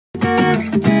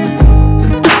Hello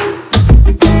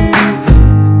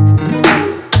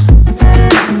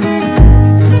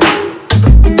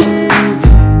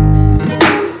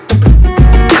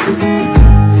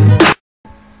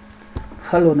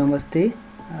नमस्ते,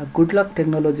 good lock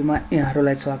टेक्नोलोजीमा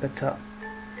यहाँहरूलाई स्वागत छ।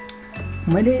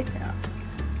 मैले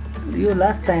यो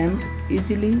last time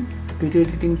easily video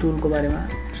editing टुलको बारेमा,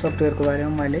 सफ्टवेयरको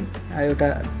बारेमा मैले एउटा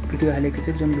भिडियो हालेको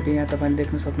छु, जुन भिडियो यहाँ तपाईले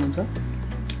देख्न सक्नुहुन्छ।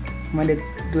 मैले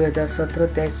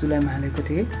 2017-23 जुलाईमा हालेको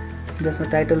थिएँ, जसमा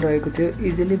टाइटल रहेको थियो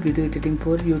easily video editing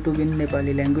for YouTube in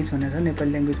Nepali language भनेर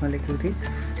नेपाली ल्याङ्ग्वेजमा लेखेको थिएँ।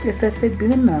 यस्तै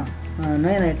विभिन्न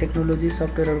नयाँ टेक्नोलोजी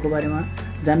सफ्टवेयरहरूको बारेमा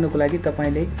जान्नको लागि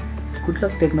तपाईले गुड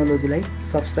लक टेक्नोलोजीलाई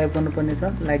सब्सक्राइब गर्नुपर्नेछ,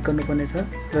 लाइक गर्नुपर्नेछ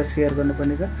र सेयर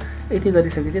गर्नुपर्नेछ। यति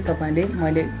गरिसकेपछि तपाईले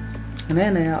मैले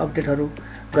नयाँ अपडेटहरू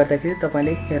गर्दाखेरि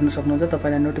तपाईले हेर्न सक्नुहुन्छ,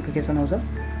 तपाईलाई नोटिफिकेसन आउँछ।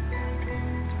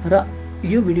 र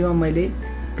यो भिडियोमा मैले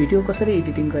भिडियो कसरी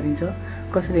एडिटिङ गरिन्छ,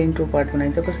 कसरी इन्ट्रो पार्ट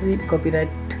बनाइन्छ, कसरी कपिराइट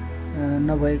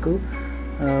नभएको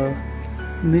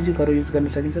म्युजिकहरू युज गर्न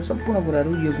सकिन्छ, सम्पूर्ण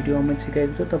कुराहरू यो भिडियोमा मैले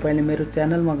सिकाएको छु। तपाईले मेरो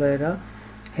च्यानलमा गएर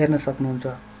हेर्न सक्नुहुन्छ।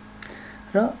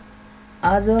 र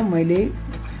आज मैले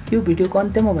यो भिडियोको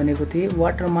अन्त्यमा भनेको थिएँ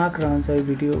वाटरमार्क रहन्छ, यो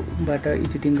भिडियोबाट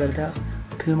एडिटिङ गर्दा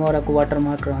फिल्मवराको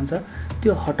वाटरमार्क रहन्छ,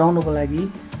 त्यो हटाउनको लागि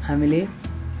हामीले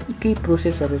केही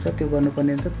प्रोसेसहरू छ त्यो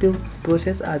गर्नुपर्ने हुन्छ। त्यो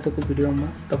प्रोसेस आजको भिडियोमा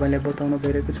तपाईलाई बताउन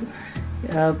गइरहेको छु।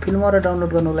 फिल्मवरा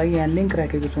डाउनलोड गर्नको लागि यहाँ लिङ्क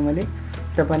राखेको छु मैले,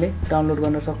 तपाईले डाउनलोड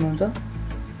गर्न सक्नुहुन्छ।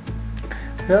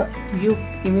 र यो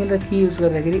इमेल र की युज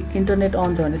गर्दाखेरि इन्टरनेट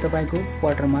अन छ भने तपाईको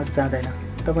वाटरमार्क जाँदैन।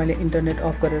 तपाईले इन्टरनेट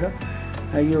अफ गरेर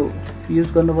यो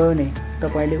युज गर्नुभयो भने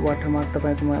तपाईले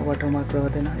तपाईकोमा वाटरमार्क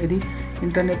रहँदैन। यदि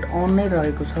इन्टरनेट अन नै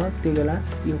रहेको छ त्यो बेला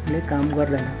योले काम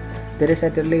गर्दैन। धेरै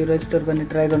साथीहरूले यो रेजिस्टर गर्ने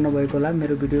ट्राई गर्नुभएको होला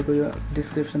मेरो भिडियोको यो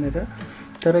डिस्क्रिप्सन हेरेर,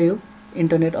 तर यो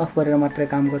इन्टरनेट अफ गरेर मात्रै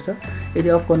काम गर्छ। यदि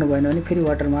अफ गर्नु भएन भने फेरि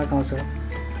वाटरमार्क आउँछ।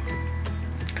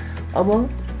 अब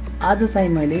आज चाहिँ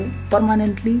मैले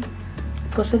पर्मानेन्टली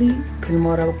कसरी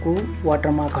फिल्मवराको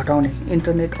वाटरमार्क हटाउने,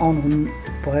 इन्टरनेट अन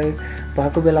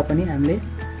भएको बेला पनि हामीले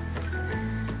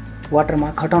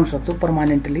वाटरमार्क हटाउन सक्छौँ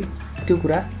पर्मानेन्टली, त्यो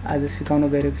कुरा आज सिकाउन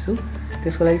गइरहेको छु।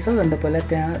 त्यसको लागि सबभन्दा पहिला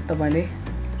त्यहाँ तपाईले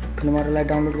फिल्मवरालाई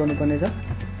डाउनलोड गर्नुपर्ने छ।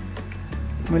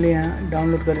 मैले यहाँ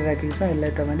डाउनलोड गरेर राखेको छु,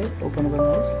 यसलाई तपाईले ओपन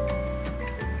गर्नुहोस्,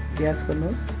 यस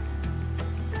गर्नुहोस्।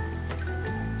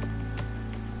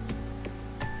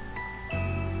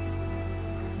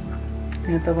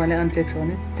 यहाँ तपाईले अनचेक छ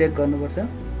भने चेक गर्नुपर्छ र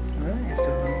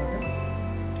इन्स्टल गर्नुपर्छ।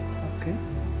 ओके,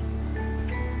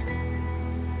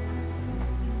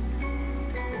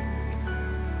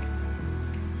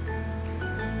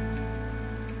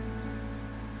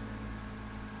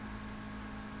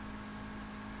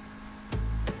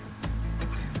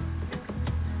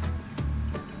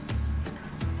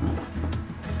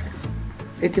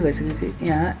 यति भइसकेपछि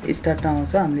यहाँ स्टार्टमा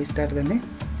आउँछ, हामीले स्टार्ट गर्ने।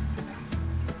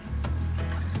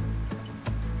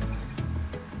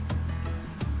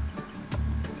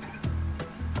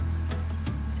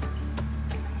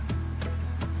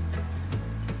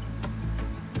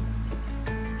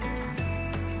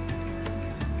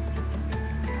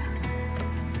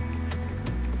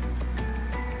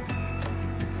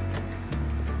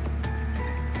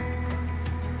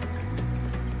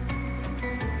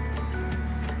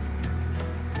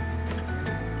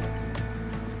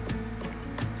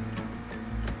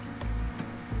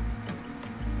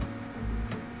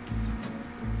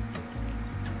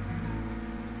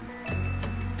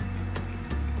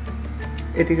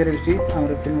 यति गरेपछि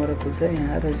हाम्रो फिल्मवरा खुल्छ।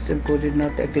 यहाँ register code is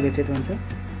not activated हुन्छ।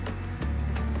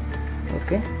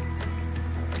 ओके,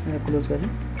 क्लोज गर्ने।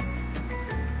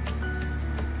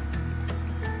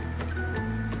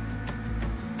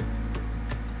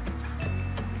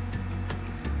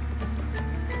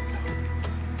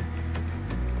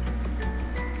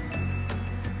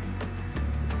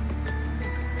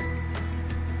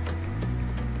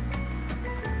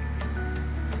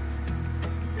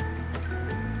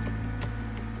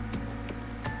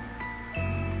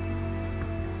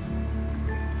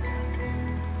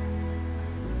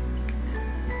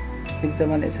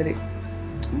 एक्जामले यसरी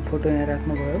फोटो यहाँ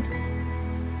राख्नुभयो।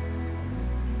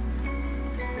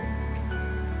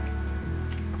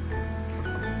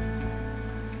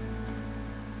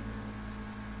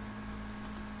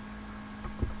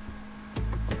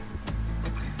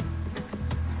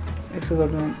 यसो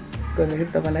गर्दाखेरि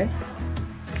तपाईलाई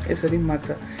यसरी माग्छ।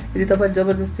 यदि तपाईँ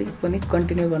जबरजस्ती पनि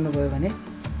कन्टिन्यू गर्नुभयो भने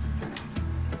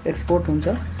एक्सपोर्ट हुन्छ।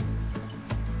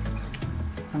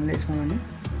 हामीले यसमा भने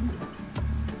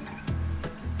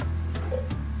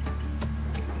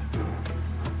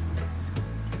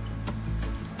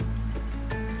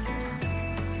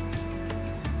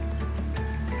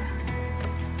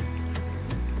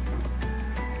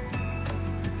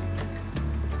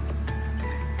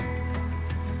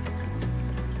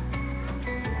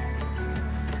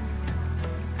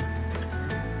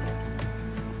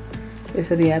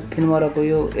यसरी यहाँ फिल्मवराको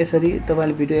यो यसरी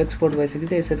तपाईले भिडियो एक्सपोर्ट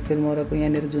भइसकेपछि यसरी फिल्मवराको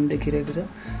यहाँनिर जुन देखिरहेको छ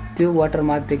त्यो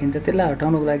वाटरमार्क देखिन्छ। त्यसलाई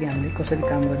हटाउनको लागि हामीले कसरी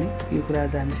काम गर्ने यो कुरा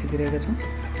आज हामी सिकिरहेका छौं।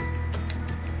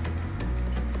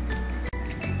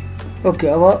 ओके,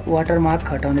 अब वाटरमार्क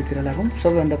हटाउनेतिर लागौं।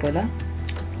 सबैभन्दा पहिला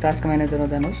टास्क म्यानेजरमा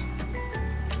जानुहोस्।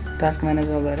 टास्क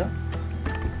म्यानेजरमा गएर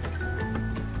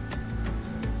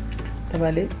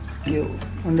तपाईले यो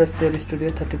इन्डस्ट्रियल स्टुडियो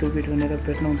 32 बिट भनेर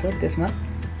भेट्नुहुन्छ। त्यसमा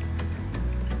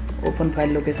ओपन फाइल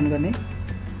लोकेसन गर्ने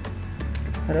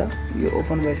र यो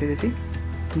ओपन भइसकेपछि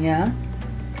यहाँ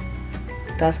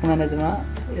टास्क म्यानेजरमा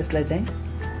यसलाई चाहिँ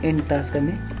एन्ड टास्क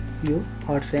गर्ने यो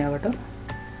हट्छ यहाँबाट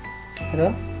र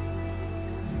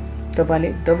तपाईले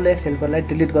WS हेल्परलाई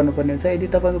डिलिट गर्नुपर्ने हुन्छ। यदि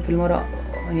तपाईको फिल्मवरा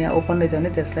यहाँ ओपन नै छ भने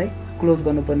त्यसलाई क्लोज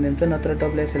गर्नुपर्ने हुन्छ, नत्र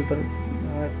WS हेल्पर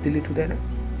डिलिट हुँदैन।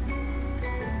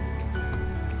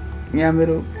 यहाँ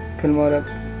मेरो फिल्मवरा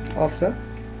अफ छ,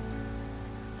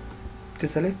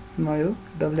 त्यसैले म यो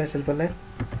WS हेल्परलाई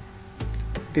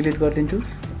डिलिट गरिदिन्छु।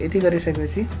 यति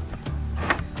गरिसकेपछि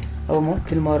अब म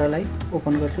फिल्मवरालाई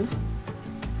ओपन गर्छु।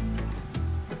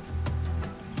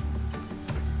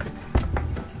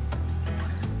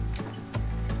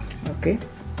 ओके,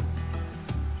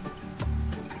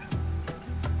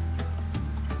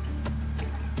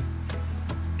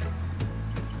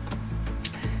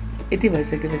 यति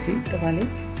भइसकेपछि तपाईले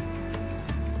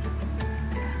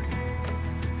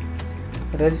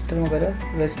रजिस्टरमा गएर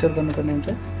रजिस्टर गर्नुपर्ने हुन्छ।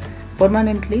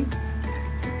 पर्मानेन्टली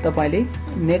तपाईले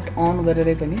नेट अन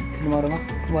गरेरै पनि फिल्मवरामा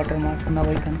वाटरमार्क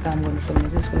नभइकन काम गर्न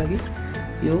सक्नुहुन्छ। यसको लागि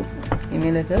यो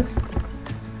इमेल एड्रेस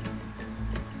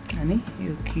अनि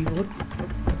यो किबोर्ड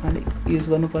तपाईले युज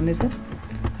गर्नुपर्ने छ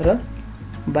र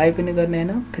बाइ पनि गर्ने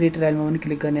हैन, फ्री ट्रायलमा पनि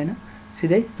क्लिक गर्ने हैन,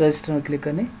 सिधै रजिस्टरमा क्लिक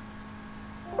गर्ने।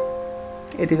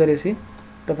 यति गरेपछि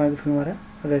तपाईको फिल्मवरा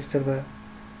रजिस्टर भयो।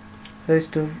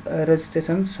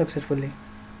 Registration successfully.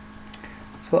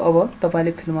 सो अब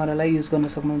तपाईले फिल्मवरालाई युज गर्न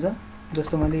सक्नुहुन्छ।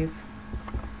 जस्तो मैले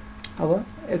अब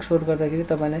एक्सपोर्ट गर्दाखेरि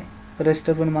तपाईलाई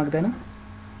रजिस्टर पनि माग्दैन।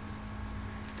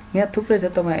 यहाँ थुप्रै छ,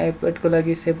 तपाई एडको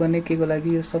लागि सेभ गर्ने केको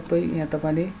लागि यो सबै यहाँ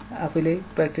तपाईले आफैले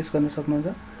प्र्याक्टिस गर्न सक्नुहुन्छ।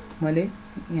 मैले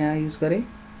यहाँ युज गरे।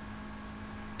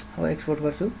 अब एक्सपोर्ट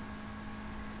गर्छु।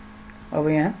 अब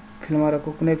यहाँ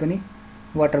फिल्मवराको कुनै पनि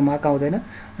वाटरमार्क आउँदैन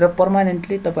र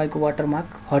पर्मानेन्टली तपाईको वाटरमार्क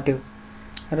हट्यो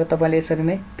र तपाईले यसरी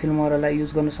नै फिल्मवरालाई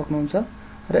युज गर्न सक्नुहुन्छ।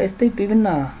 र यस्तै विभिन्न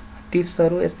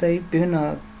टिप्सहरु, यस्तै विभिन्न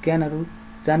ज्ञानहरु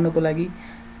जान्नको लागि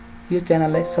यो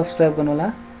च्यानललाई सब्स्क्राइब गर्नुहोला।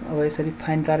 अब यसरी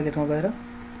फाइन्ड टार्गेटमा गएर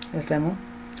यसलाई म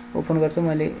ओपन गर्छु।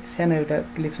 मैले सानो एउटा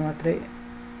क्लिक मात्रै,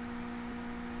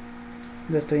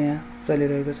 जस्तो यहाँ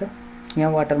चलिरहेको छ,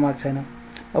 यहाँ वाटरमार्क छैन।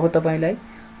 अब तपाईलाई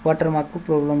वाटरमार्कको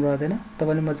प्रब्लम रहदैन।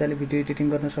 तपाईले मजाले भिडियो एडिटिङ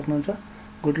गर्न सक्नुहुन्छ।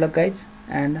 Good lock guys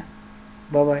and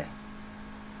bye bye.